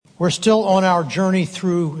We're still on our journey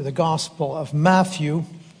through the Gospel of Matthew.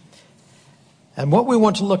 And what we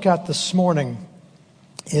want to look at this morning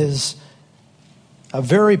is a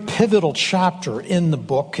very pivotal chapter in the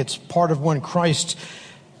book. It's part of when Christ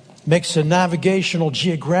makes a navigational,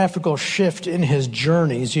 geographical shift in his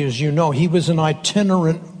journeys. As you know, he was an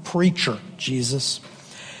itinerant preacher, Jesus.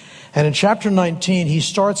 And in chapter 19, he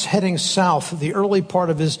starts heading south. The early part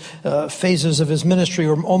of his phases of his ministry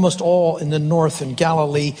are almost all in the north in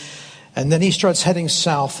Galilee. And then he starts heading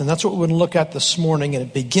south. And that's what we're going to look at this morning. And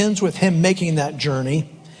it begins with him making that journey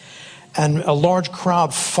and a large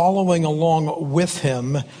crowd following along with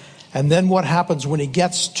him. And then what happens when he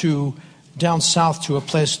gets to down south to a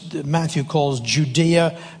place that Matthew calls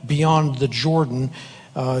Judea beyond the Jordan.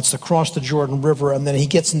 It's across the Jordan River. And then he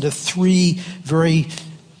gets into three very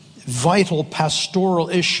vital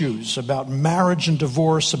pastoral issues about marriage and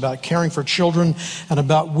divorce, about caring for children, and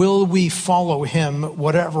about will we follow him,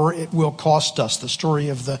 whatever it will cost us, the story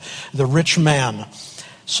of the rich man.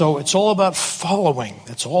 So it's all about following.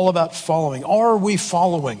 It's all about following. Are we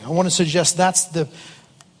following? I want to suggest that's the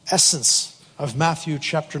essence of Matthew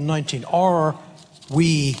chapter 19. Are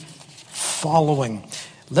we following?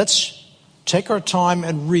 Let's take our time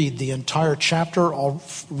and read the entire chapter. I'll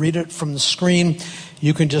read it from the screen.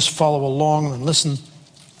 You can just follow along and listen.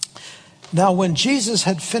 Now, when Jesus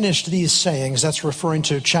had finished these sayings, that's referring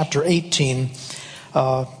to chapter 18,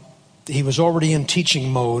 he was already in teaching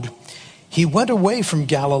mode. He went away from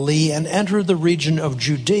Galilee and entered the region of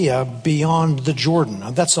Judea beyond the Jordan. Now,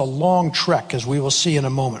 that's a long trek, as we will see in a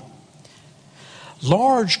moment.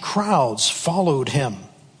 Large crowds followed him,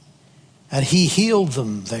 and he healed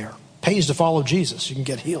them there. Pays to follow Jesus, you can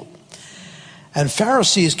get healed. And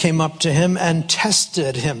Pharisees came up to him and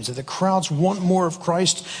tested him. So the crowds want more of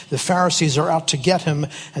Christ. The Pharisees are out to get him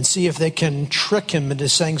and see if they can trick him into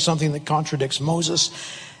saying something that contradicts Moses.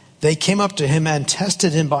 They came up to him and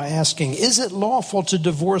tested him by asking, "Is it lawful to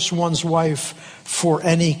divorce one's wife for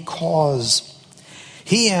any cause?"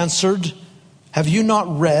 He answered, "Have you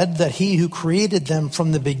not read that he who created them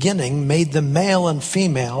from the beginning made them male and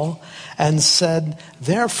female, and said,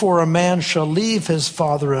 therefore a man shall leave his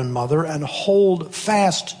father and mother and hold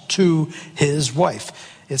fast to his wife."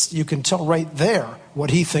 You can tell right there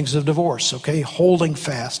what he thinks of divorce, okay? Holding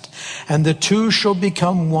fast. "And the two shall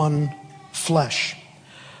become one flesh.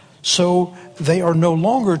 So they are no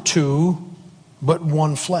longer two, but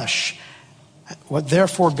one flesh. What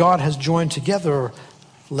therefore God has joined together,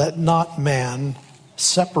 let not man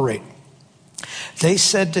separate." They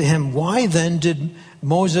said to him, "Why then did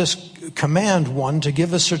Moses command one to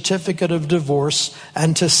give a certificate of divorce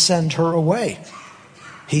and to send her away?"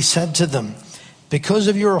 He said to them, "Because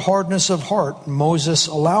of your hardness of heart, Moses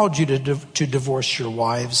allowed you to divorce your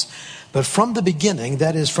wives. But from the beginning,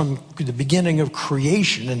 that is from the beginning of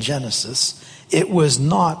creation in Genesis, it was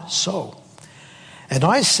not so. And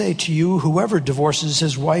I say to you, whoever divorces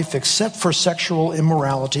his wife except for sexual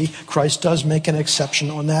immorality," Christ does make an exception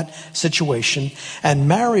on that situation, "and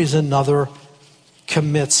marries another,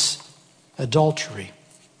 commits adultery."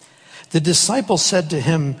 The disciples said to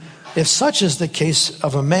him, "If such is the case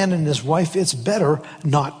of a man and his wife, it's better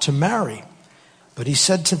not to marry." But he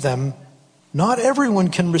said to them, "Not everyone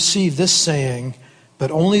can receive this saying, but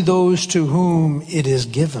only those to whom it is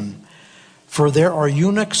given. For there are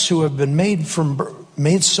eunuchs who have been made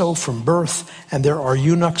so from birth, and there are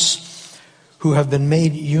eunuchs who have been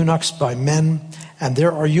made eunuchs by men, and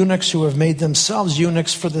there are eunuchs who have made themselves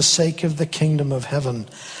eunuchs for the sake of the kingdom of heaven.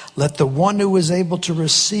 Let the one who is able to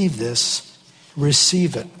receive this,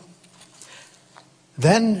 receive it."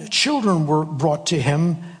 Then children were brought to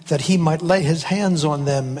him that he might lay his hands on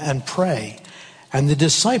them and pray. And the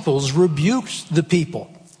disciples rebuked the people.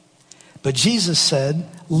 But Jesus said,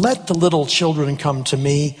 "Let the little children come to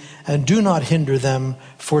me, and do not hinder them,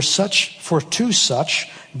 for to such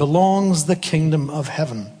belongs the kingdom of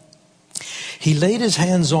heaven." He laid his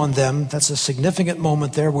hands on them. That's a significant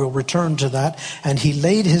moment there. We'll return to that. And he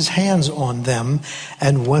laid his hands on them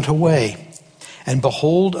and went away. And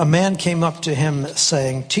behold, a man came up to him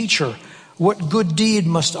saying, "Teacher, what good deed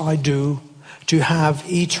must I do to have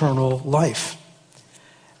eternal life?"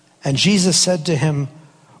 And Jesus said to him,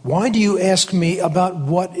 "Why do you ask me about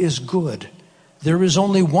what is good? There is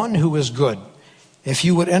only one who is good. If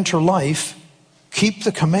you would enter life, keep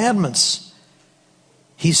the commandments."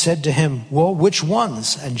 He said to him, "Well, which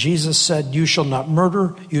ones?" And Jesus said, "You shall not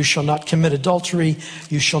murder, you shall not commit adultery,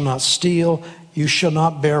 you shall not steal, you shall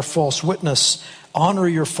not bear false witness, honor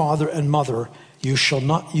your father and mother, you shall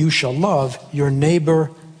love your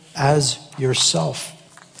neighbor as yourself."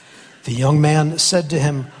 The young man said to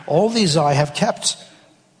him, "All these I have kept.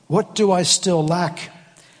 What do I still lack?"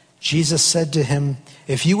 Jesus said to him,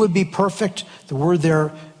 if you would be perfect, the word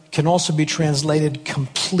there can also be translated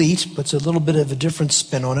complete, but it's a little bit of a different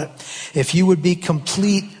spin on it. If you would be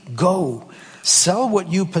complete, go. Sell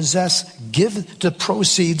what you possess, give the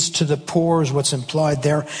proceeds to the poor is what's implied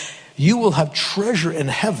there. You will have treasure in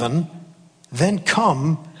heaven, then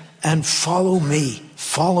come and follow me.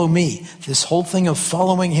 Follow me. This whole thing of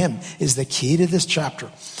following him is the key to this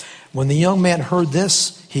chapter. When the young man heard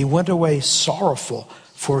this, he went away sorrowful,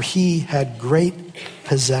 for he had great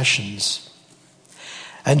possessions.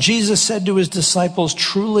 And Jesus said to his disciples,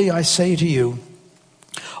 truly I say to you,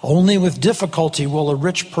 only with difficulty will a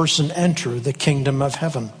rich person enter the kingdom of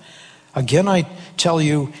heaven. Again, I tell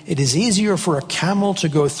you, it is easier for a camel to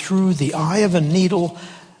go through the eye of a needle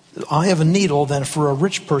than for a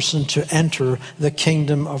rich person to enter the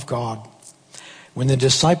kingdom of God. When the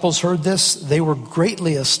disciples heard this, they were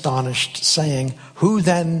greatly astonished, saying, who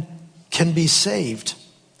then can be saved?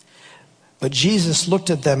 But Jesus looked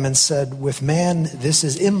at them and said, with man this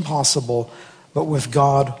is impossible, but with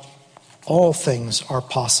God all things are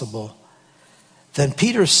possible. Then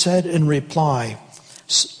Peter said in reply,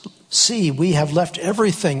 see, we have left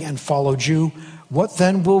everything and followed you. What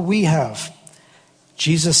then will we have?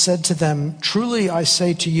 Jesus said to them, truly I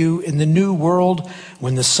say to you, in the new world,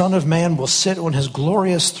 when the Son of Man will sit on his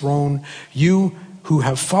glorious throne, you who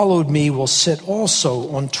have followed me will sit also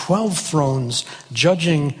on 12 thrones,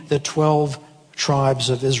 judging the 12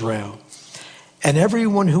 tribes of Israel. And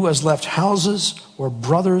everyone who has left houses or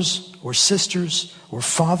brothers or sisters or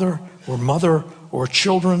father or mother or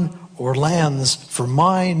children or lands for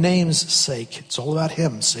my name's sake. It's all about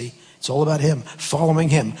him, see? It's all about him, following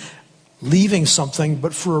him, leaving something,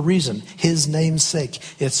 but for a reason, his name's sake.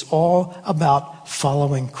 It's all about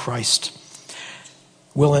following Christ.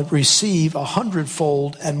 Will it receive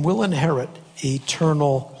 100-fold and will inherit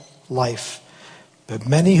eternal life. But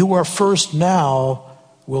many who are first now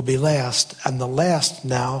will be last, and the last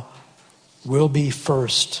now will be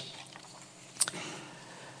first.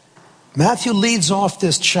 Matthew leads off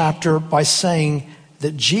this chapter by saying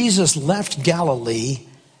that Jesus left Galilee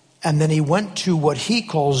and then he went to what he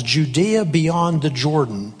calls Judea beyond the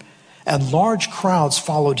Jordan, and large crowds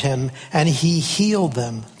followed him and he healed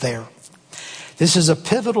them there. This is a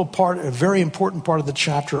pivotal part, a very important part of the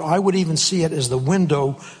chapter. I would even see it as the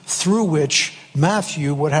window through which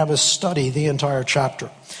Matthew would have us study the entire chapter.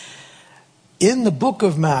 In the book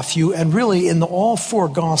of Matthew, and really in all four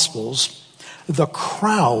Gospels, the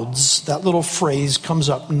crowds, that little phrase comes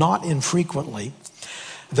up not infrequently.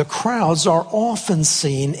 The crowds are often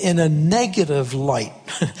seen in a negative light,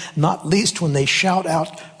 not least when they shout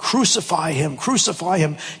out, crucify him, crucify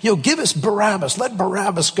him. Give us Barabbas, let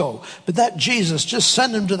Barabbas go. But that Jesus, just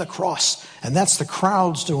send him to the cross. And that's the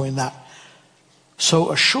crowds doing that.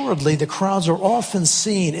 So assuredly, the crowds are often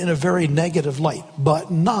seen in a very negative light,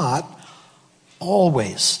 but not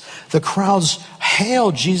always. The crowds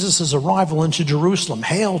hail Jesus' arrival into Jerusalem,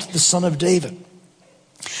 hail to the Son of David.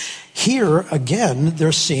 Here, again,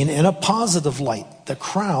 they're seen in a positive light. The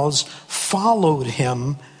crowds followed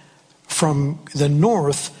him from the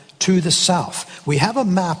north to the south. We have a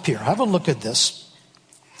map here. Have a look at this.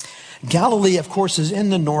 Galilee, of course, is in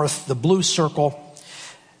the north, the blue circle.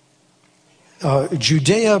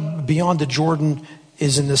 Judea beyond the Jordan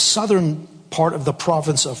is in the southern part of the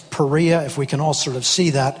province of Perea, if we can all sort of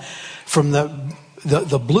see that. From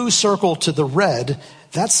the blue circle to the red,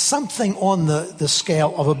 that's something on the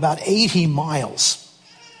scale of about 80 miles.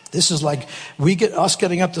 This is like us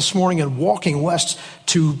getting up this morning and walking west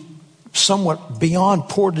to somewhat beyond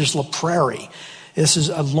Portage la Prairie. This is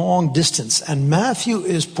a long distance. And Matthew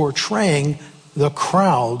is portraying the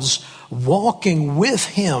crowds walking with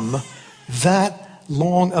him that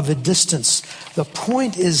long of a distance. The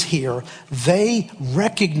point is here, they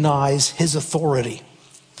recognize his authority.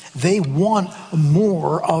 They want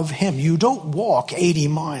more of him. You don't walk 80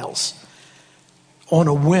 miles on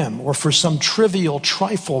a whim or for some trivial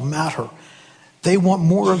trifle matter. They want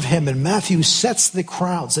more of him. And Matthew sets the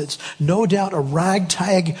crowds. It's no doubt a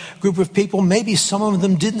ragtag group of people. Maybe some of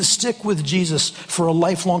them didn't stick with Jesus for a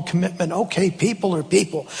lifelong commitment. Okay, people are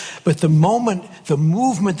people. But the movement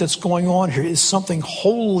that's going on here is something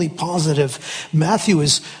wholly positive. Matthew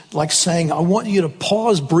is like saying, I want you to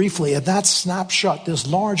pause briefly at that snapshot, this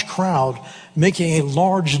large crowd making a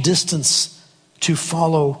large distance to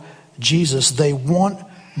follow Jesus. They want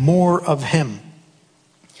more of him.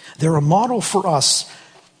 They're a model for us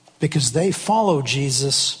because they follow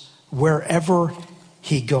Jesus wherever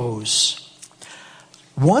he goes.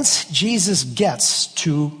 Once Jesus gets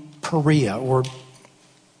to Perea, or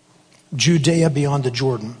Judea beyond the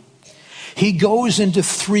Jordan, He goes into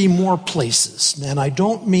 3 more places, and I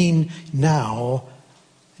don't mean now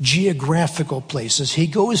geographical places. He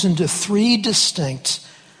goes into 3 distinct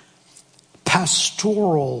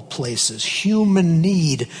pastoral places, human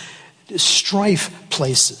need, strife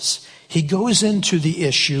places. He goes into the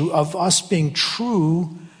issue of us being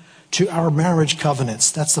true to our marriage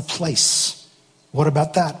covenants. That's the place. What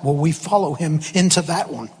about that? Well, we follow him into that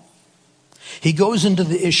one. He goes into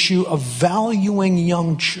the issue of valuing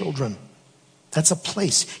young children. That's a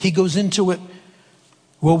place. He goes into it.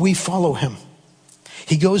 Will we follow him?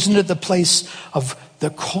 He goes into the place of the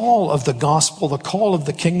call of the gospel, the call of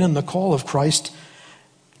the kingdom, the call of Christ,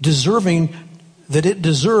 deserving that it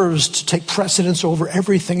deserves to take precedence over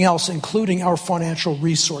everything else, including our financial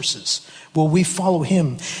resources. Will we follow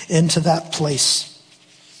him into that place?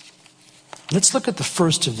 Let's look at the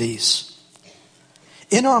first of these.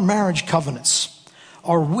 In our marriage covenants,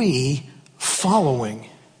 are we following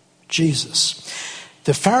Jesus?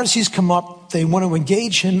 The Pharisees come up, they want to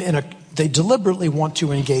engage him they deliberately want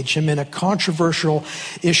to engage him in a controversial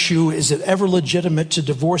issue. Is it ever legitimate to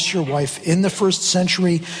divorce your wife? In the first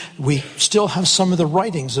century, we still have some of the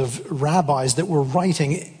writings of rabbis that were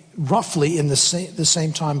writing roughly in the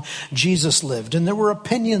same time Jesus lived. And there were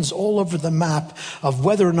opinions all over the map of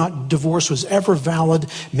whether or not divorce was ever valid.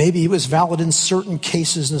 Maybe it was valid in certain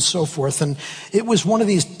cases and so forth. And it was one of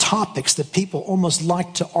these topics that people almost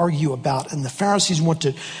like to argue about. And the Pharisees want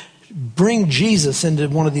to bring Jesus into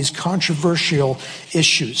one of these controversial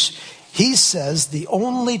issues. He says the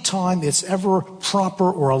only time it's ever proper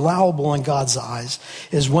or allowable in God's eyes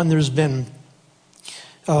is when there's been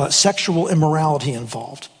sexual immorality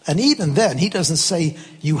involved. And even then, he doesn't say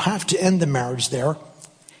you have to end the marriage there.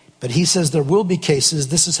 But he says there will be cases.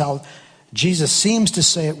 This is how Jesus seems to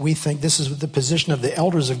say it. We think this is the position of the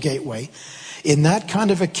elders of Gateway. In that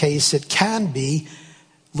kind of a case, it can be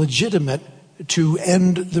legitimate to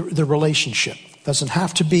end the relationship. Doesn't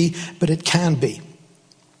have to be, but it can be.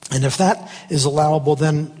 And if that is allowable,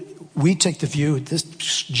 then we take the view,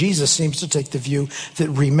 Jesus seems to take the view that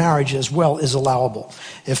remarriage as well is allowable.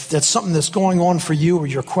 If that's something that's going on for you or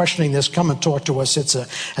you're questioning this, come and talk to us. It's a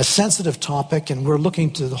sensitive topic, and we're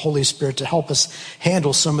looking to the Holy Spirit to help us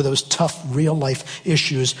handle some of those tough real life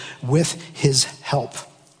issues with his help.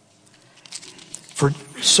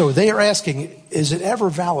 So they are asking, is it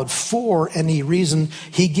ever valid for any reason?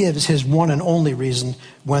 He gives his one and only reason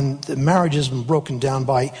when the marriage has been broken down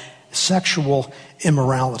by sexual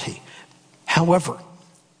immorality. However,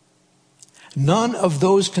 none of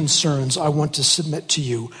those concerns I want to submit to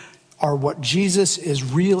you are what Jesus is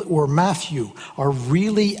real, or Matthew are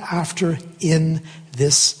really after in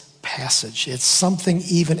this passage. It's something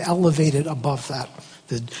even elevated above that,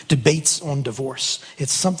 the debates on divorce.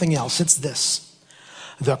 It's something else. It's this.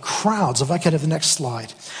 The crowds, if I could have the next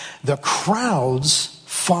slide. The crowds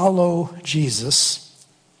follow Jesus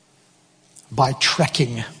by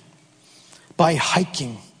trekking, by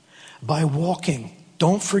hiking, by walking.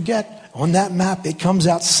 Don't forget, on that map, it comes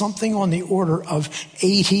out something on the order of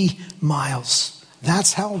 80 miles.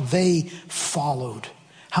 That's how they followed.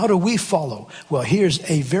 How do we follow? Well, here's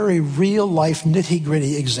a very real life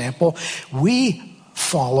nitty-gritty example. We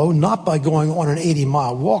follow not by going on an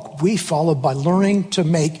 80-mile walk. We follow by learning to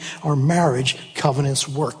make our marriage covenants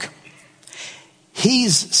work.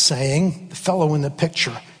 He's saying, the fellow in the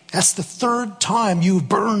picture, that's the 3rd time you've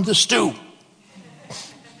burned the stew.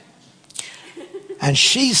 And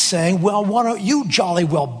she's saying, well, why don't you jolly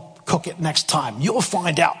well cook it next time? You'll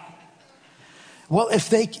find out. Well,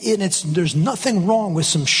 there's nothing wrong with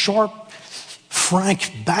some sharp,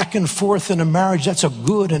 frank back and forth in a marriage. That's a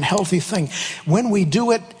good and healthy thing. When we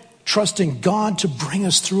do it, trusting God to bring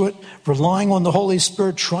us through it, relying on the Holy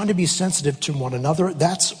Spirit, trying to be sensitive to one another,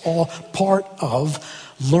 that's all part of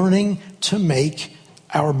learning to make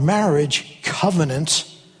our marriage covenant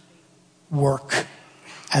work.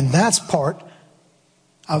 And that's part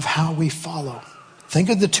of how we follow. Think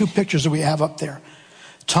of the 2 pictures that we have up there.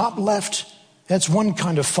 Top left, that's one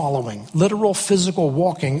kind of following, literal physical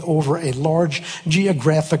walking over a large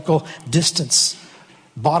geographical distance.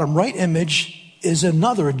 Bottom right image is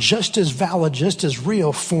another just as valid, just as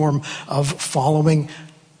real form of following.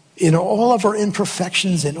 In all of our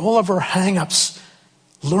imperfections, in all of our hang-ups,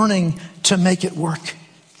 learning to make it work.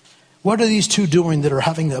 What are these 2 doing that are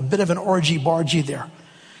having a bit of an argy-bargy there?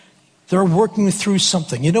 They're working through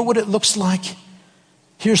something. You know what it looks like?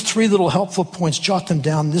 Here's 3 little helpful points. Jot them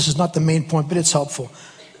down. This is not the main point, but it's helpful.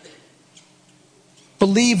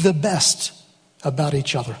 Believe the best about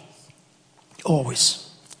each other.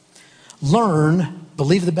 Always. Learn,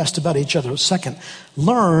 believe the best about each other. Second,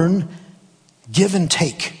 learn, give and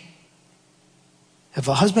take. If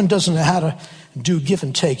a husband doesn't know how to do give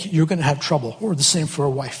and take, you're going to have trouble. Or the same for a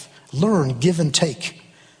wife. Learn give and take.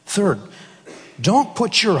 Third, don't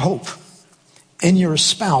put your hope in your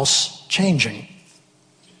spouse changing.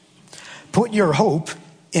 Put your hope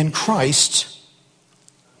in Christ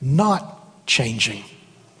not changing.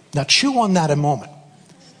 Now chew on that a moment.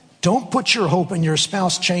 Don't put your hope in your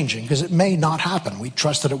spouse changing, because it may not happen. We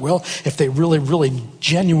trust that it will if they really, really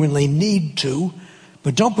genuinely need to.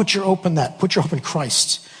 But don't put your hope in that. Put your hope in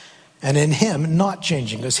Christ and in him not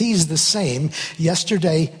changing, because he's the same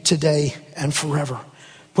yesterday, today, and forever.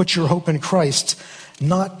 Put your hope in Christ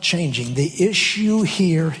not changing. The issue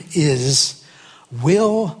here is,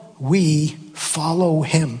 will we follow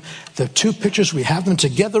him? The two pictures, we have them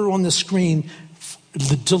together on the screen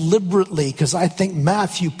deliberately, because I think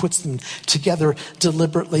Matthew puts them together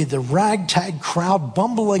deliberately. The ragtag crowd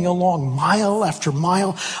bumbling along mile after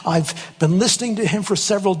mile. I've been listening to him for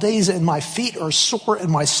several days and my feet are sore and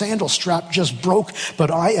my sandal strap just broke,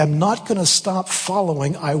 but I am not going to stop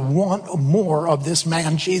following. I want more of this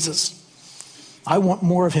man, Jesus. I want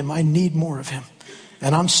more of him. I need more of him.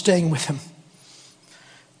 And I'm staying with him.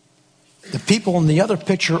 The people in the other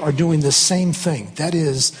picture are doing the same thing. That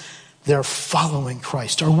is, they're following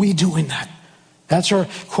Christ. Are we doing that? That's our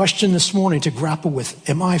question this morning to grapple with.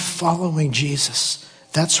 Am I following Jesus?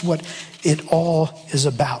 That's what it all is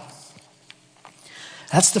about.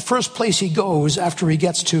 That's the first place he goes after he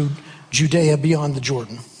gets to Judea beyond the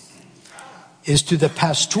Jordan, is to the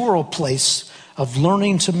pastoral place of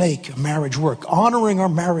learning to make marriage work, honoring our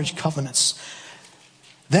marriage covenants.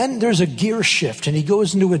 Then there's a gear shift, and he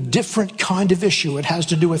goes into a different kind of issue. It has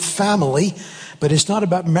to do with family, but it's not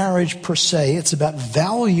about marriage per se. It's about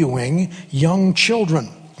valuing young children.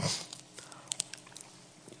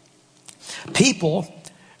 People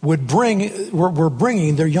were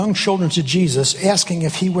bringing their young children to Jesus, asking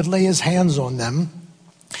if he would lay his hands on them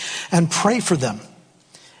and pray for them.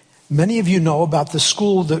 Many of you know about the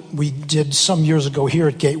school that we did some years ago here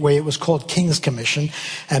at Gateway. It was called King's Commission.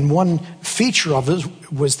 And one feature of it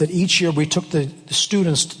was that each year we took the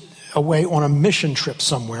students away on a mission trip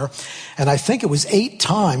somewhere. And I think it was 8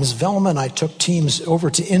 times Velma and I took teams over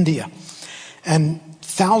to India. And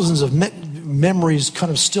thousands of memories kind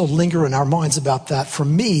of still linger in our minds about that. For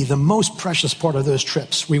me, the most precious part of those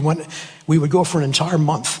trips, we would go for an entire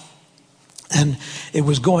month. And it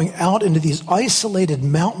was going out into these isolated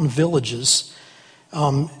mountain villages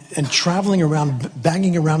and traveling around,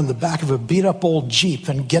 banging around in the back of a beat-up old Jeep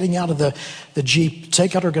and getting out of the Jeep,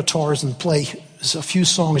 take out our guitars and play a few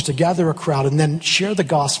songs to gather a crowd and then share the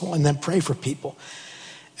gospel and then pray for people.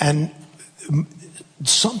 And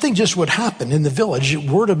something just would happen in the village,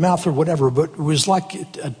 word of mouth or whatever, but it was like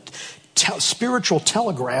a spiritual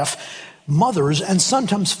telegraph. Mothers and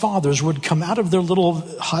sometimes fathers would come out of their little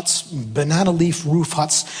huts, banana leaf roof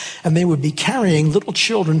huts, and they would be carrying little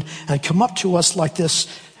children and come up to us like this,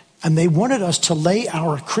 and they wanted us to lay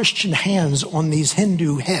our Christian hands on these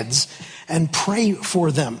Hindu heads and pray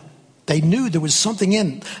for them. They knew there was something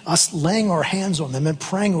in us laying our hands on them and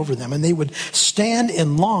praying over them, and they would stand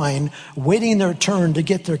in line waiting their turn to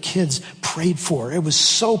get their kids prayed for. It was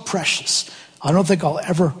so precious. I don't think I'll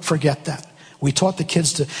ever forget that. We taught the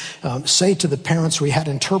kids to say to the parents, we had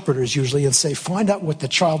interpreters usually, and say, find out what the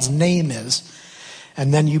child's name is.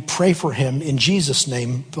 And then you pray for him in Jesus'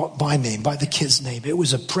 name, by the kid's name. It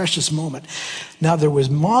was a precious moment. Now, there was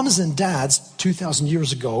moms and dads 2,000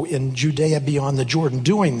 years ago in Judea beyond the Jordan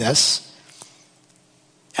doing this.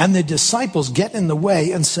 And the disciples get in the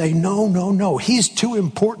way and say, no, he's too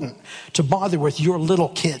important to bother with your little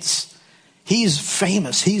kids. He's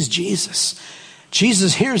famous. He's Jesus.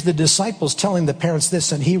 Jesus hears the disciples telling the parents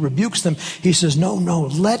this, and he rebukes them. He says, no,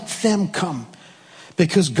 let them come,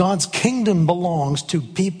 because God's kingdom belongs to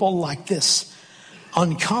people like this.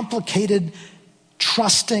 Uncomplicated,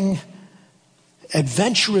 trusting,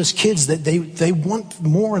 adventurous kids that they want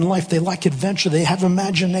more in life. They like adventure. They have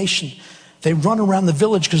imagination. They run around the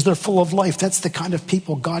village because they're full of life. That's the kind of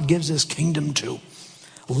people God gives his kingdom to.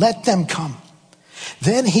 Let them come.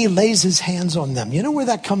 Then he lays his hands on them. You know where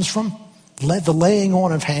that comes from? The laying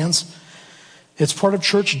on of hands. It's part of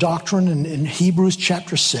church doctrine in Hebrews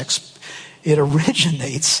chapter 6. It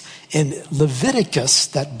originates in Leviticus,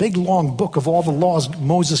 that big long book of all the laws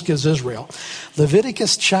Moses gives Israel.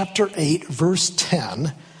 Leviticus chapter 8, verse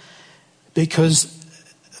 10, because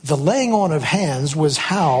the laying on of hands was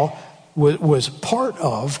part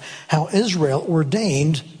of how Israel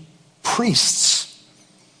ordained priests.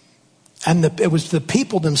 And it was the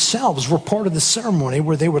people themselves were part of the ceremony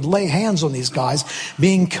where they would lay hands on these guys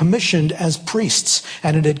being commissioned as priests.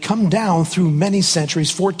 And it had come down through many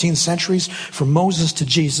centuries, 14 centuries from Moses to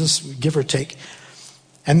Jesus, give or take.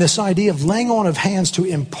 And this idea of laying on of hands to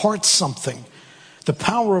impart something, the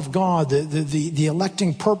power of God, the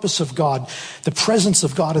electing purpose of God, the presence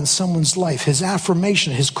of God in someone's life, his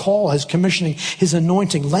affirmation, his call, his commissioning, his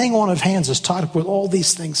anointing, laying on of hands is tied up with all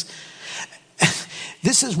these things.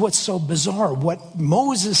 This is what's so bizarre. What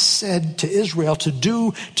Moses said to Israel to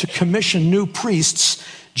do to commission new priests,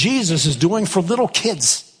 Jesus is doing for little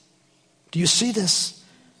kids. Do you see this?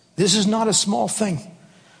 This is not a small thing.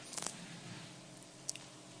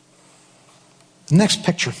 Next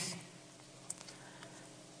picture.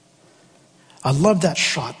 I love that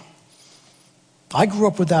shot. I grew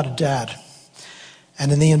up without a dad.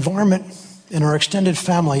 And in the environment, in our extended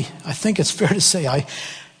family, I think it's fair to say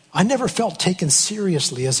I never felt taken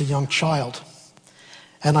seriously as a young child.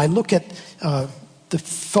 And I look at the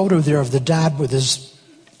photo there of the dad with his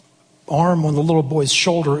arm on the little boy's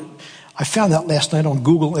shoulder. I found that last night on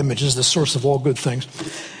Google Images, the source of all good things.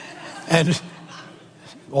 And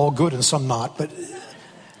all good and some not. But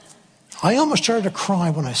I almost started to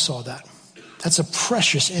cry when I saw that. That's a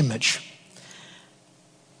precious image.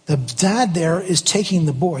 The dad there is taking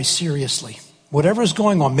the boy seriously. Whatever's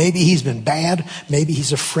going on, maybe he's been bad, maybe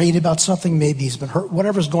he's afraid about something, maybe he's been hurt,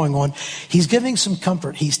 whatever's going on, he's giving some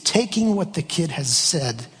comfort. He's taking what the kid has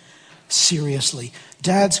said seriously.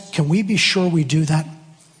 Dads, can we be sure we do that?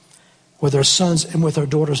 With our sons and with our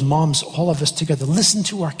daughters, moms, all of us together. Listen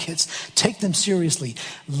to our kids. Take them seriously.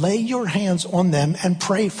 Lay your hands on them and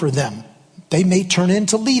pray for them. They may turn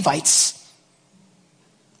into Levites.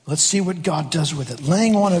 Let's see what God does with it.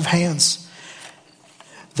 Laying on of hands.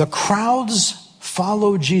 The crowds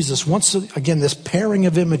follow Jesus. Once again, this pairing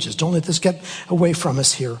of images. Don't let this get away from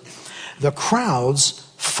us here. The crowds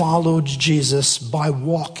followed Jesus by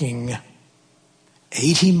walking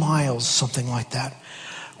 80 miles, something like that.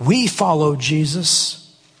 We follow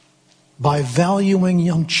Jesus by valuing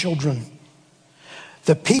young children.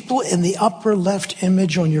 The people in the upper left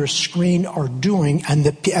image on your screen are doing, and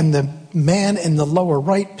the man in the lower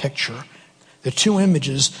right picture, the two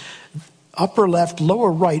images, upper left,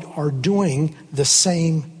 lower right, are doing the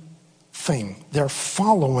same thing. They're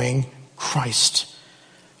following Christ.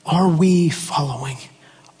 Are we following?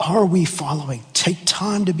 Are we following? Take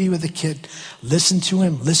time to be with the kid. Listen to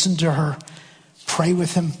him. Listen to her. Pray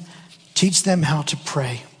with him. Teach them how to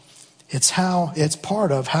pray. It's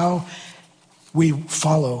part of how we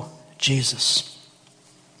follow Jesus.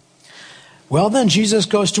 Well, then Jesus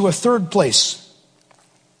goes to a third place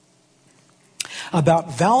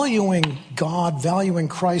about valuing God, valuing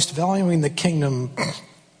Christ, valuing the kingdom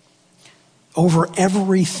over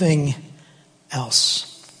everything else.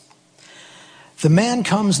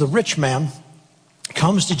 The rich man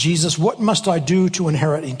comes to Jesus. What must I do to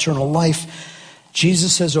inherit eternal life?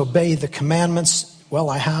 Jesus says, obey the commandments. Well,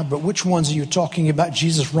 I have, but which ones are you talking about?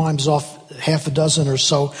 Jesus rhymes off half a dozen or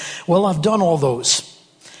so. Well, I've done all those.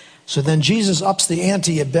 So then Jesus ups the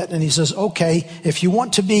ante a bit and he says, okay, if you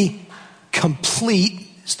want to be complete,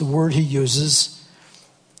 is the word he uses,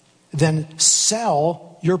 then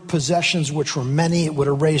sell your possessions, which were many. It would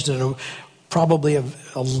have raised probably a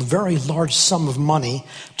very large sum of money.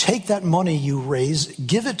 Take that money you raise,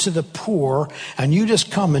 give it to the poor, and you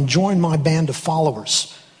just come and join my band of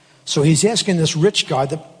followers. So he's asking this rich guy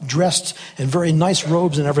that dressed in very nice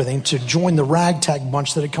robes and everything to join the ragtag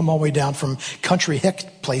bunch that had come all the way down from Country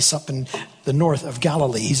Hick place up in the north of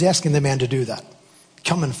Galilee. He's asking the man to do that.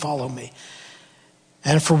 Come and follow me.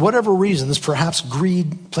 And for whatever reasons, perhaps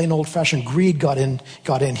greed, plain old-fashioned greed got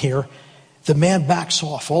in here. The man backs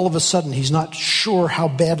off. All of a sudden, he's not sure how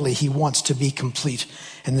badly he wants to be complete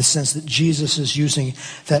in the sense that Jesus is using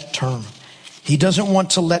that term. He doesn't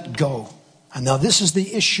want to let go. And now this is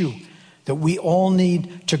the issue that we all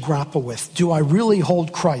need to grapple with. Do I really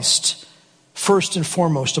hold Christ first and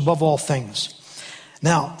foremost above all things?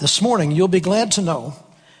 Now, this morning, you'll be glad to know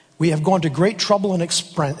we have gone to great trouble and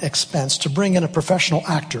expense to bring in a professional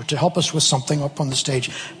actor to help us with something up on the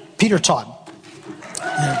stage. Peter Todd.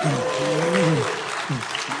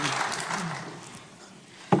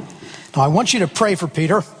 Now, I want you to pray for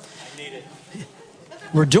Peter. I need it.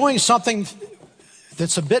 We're doing something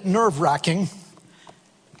that's a bit nerve-wracking.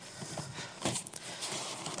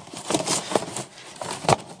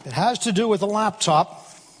 It has to do with a laptop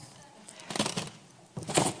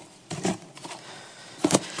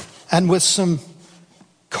and with some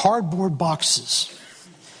cardboard boxes.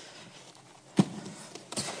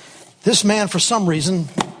 This man, for some reason,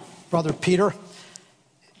 Brother Peter,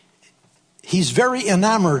 he's very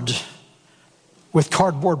enamored with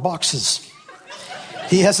cardboard boxes.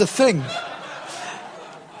 He has a thing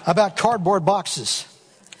about cardboard boxes.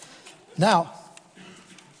 Now,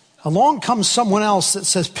 along comes someone else that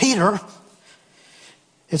says, Peter,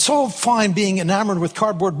 It's all fine being enamored with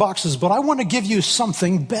cardboard boxes, but I want to give you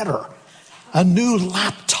something better. A new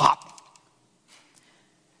laptop.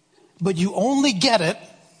 But you only get it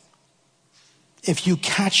if you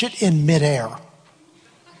catch it in midair.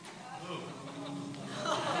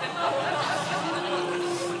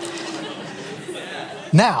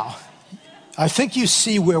 Now, I think you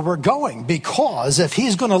see where we're going, because if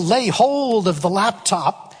he's going to lay hold of the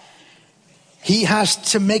laptop, he has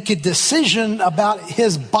to make a decision about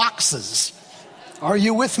his boxes. Are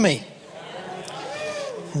you with me?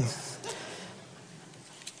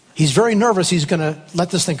 He's very nervous. He's going to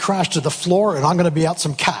let this thing crash to the floor, and I'm going to be out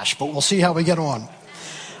some cash, but we'll see how we get on.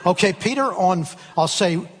 Okay, Peter, I'll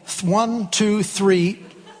say 1, 2, 3,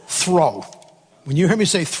 throw. When you hear me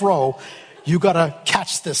say throw, you got to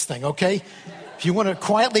catch this thing, okay? If you want to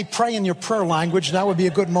quietly pray in your prayer language, that would be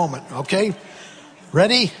a good moment, okay?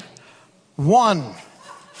 Ready? 1,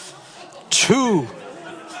 2,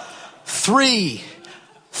 3,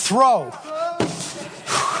 throw.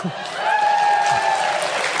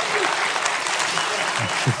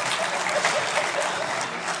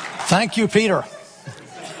 Thank you, Peter.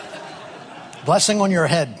 Blessing on your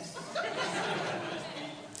head.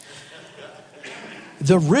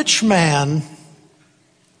 The rich man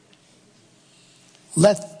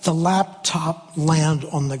let the laptop land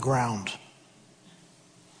on the ground.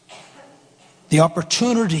 The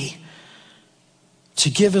opportunity to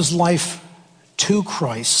give his life to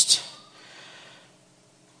Christ.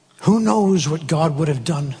 Who knows what God would have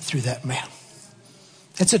done through that man?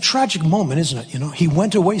 It's a tragic moment, isn't it? You know, he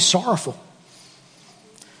went away sorrowful.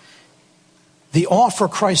 The offer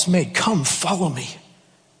Christ made, come, follow me.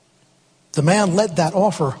 The man let that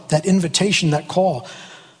offer, that invitation, that call,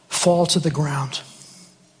 fall to the ground.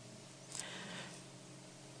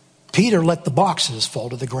 Peter let the boxes fall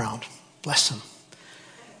to the ground. Bless him.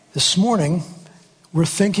 This morning, we're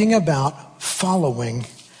thinking about following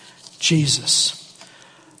Jesus.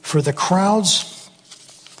 For the crowds,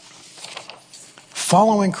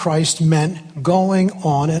 following Christ meant going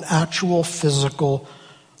on an actual physical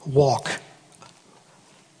walk.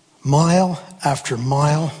 Mile after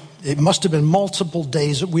mile. It must have been multiple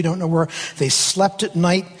days. We don't know where. They slept at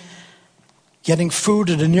night, getting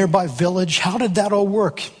food at a nearby village. How did that all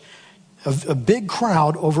work? A big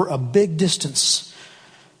crowd over a big distance.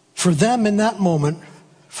 For them in that moment,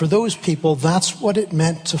 for those people, that's what it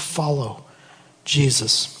meant to follow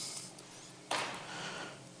Jesus.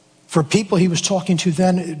 For people he was talking to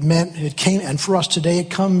then, it came, and for us today,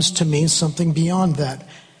 it comes to mean something beyond that.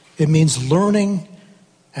 It means learning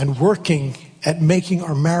and working at making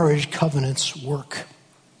our marriage covenants work.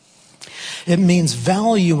 It means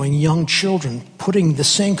valuing young children, putting the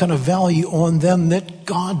same kind of value on them that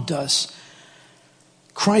God does.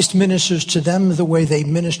 Christ ministers to them the way they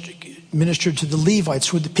ministered to the Levites,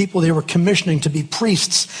 who were the people they were commissioning to be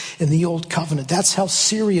priests in the old covenant. That's how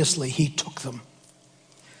seriously he took them.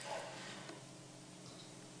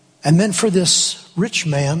 And then for this rich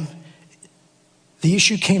man, the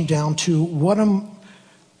issue came down to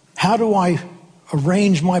how do I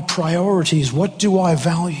arrange my priorities? What do I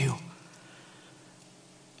value?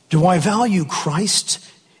 Do I value Christ?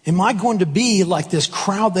 Am I going to be like this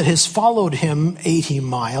crowd that has followed him 80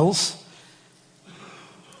 miles?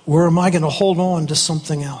 Or am I going to hold on to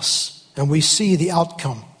something else? And we see the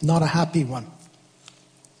outcome, not a happy one.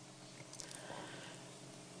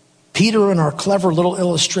 Peter, in our clever little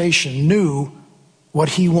illustration, knew what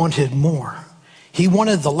he wanted more. He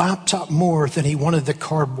wanted the laptop more than he wanted the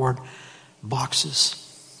cardboard boxes.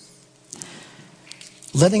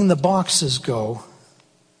 Letting the boxes go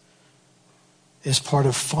is part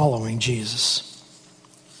of following Jesus.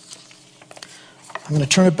 I'm going to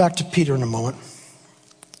turn it back to Peter in a moment,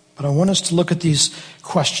 but I want us to look at these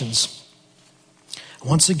questions.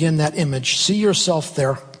 Once again, that image. See yourself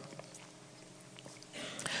there.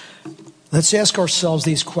 Let's ask ourselves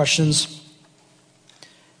these questions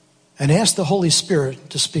and ask the Holy Spirit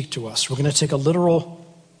to speak to us. We're going to take a literal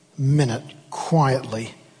minute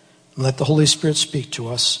quietly and let the Holy Spirit speak to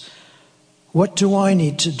us. What do I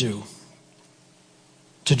need to do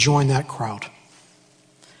to join that crowd?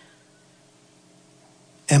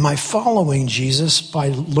 Am I following Jesus by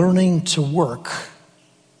learning to work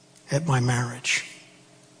at my marriage?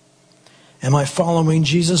 Am I following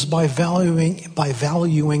Jesus by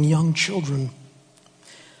valuing young children?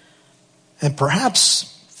 And perhaps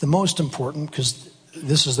the most important, because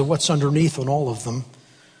this is what's underneath on all of them,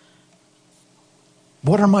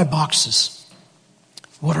 what are my boxes?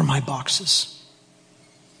 What are my boxes?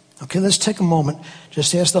 Okay, let's take a moment.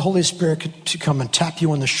 Just ask the Holy Spirit to come and tap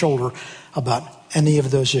you on the shoulder about any of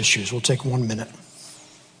those issues. We'll take 1 minute.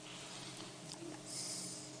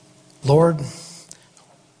 Lord,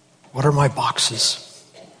 what are my boxes?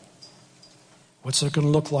 What's it going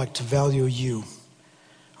to look like to value you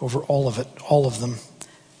over all of it, all of them,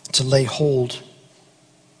 to lay hold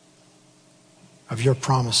of your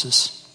promises?